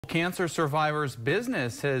Cancer Survivors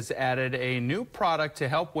Business has added a new product to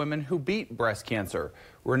help women who beat breast cancer.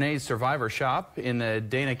 Renee's Survivor Shop in the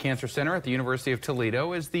Dana Cancer Center at the University of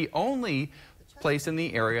Toledo is the only place in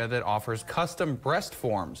the area that offers custom breast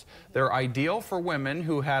forms. They're ideal for women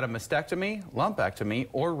who had a mastectomy, lumpectomy,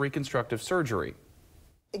 or reconstructive surgery.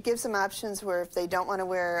 It gives them options where if they don't want to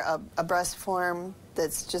wear a breast form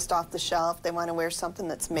that's just off the shelf, they want to wear something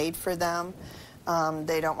that's made for them.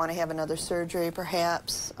 They don't want to have another surgery,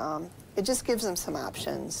 perhaps. It just gives them some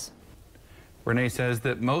options. Renee says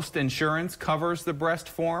that most insurance covers the breast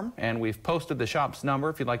form, and we've posted the shop's number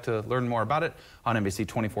if you'd like to learn more about it on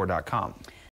NBC24.com.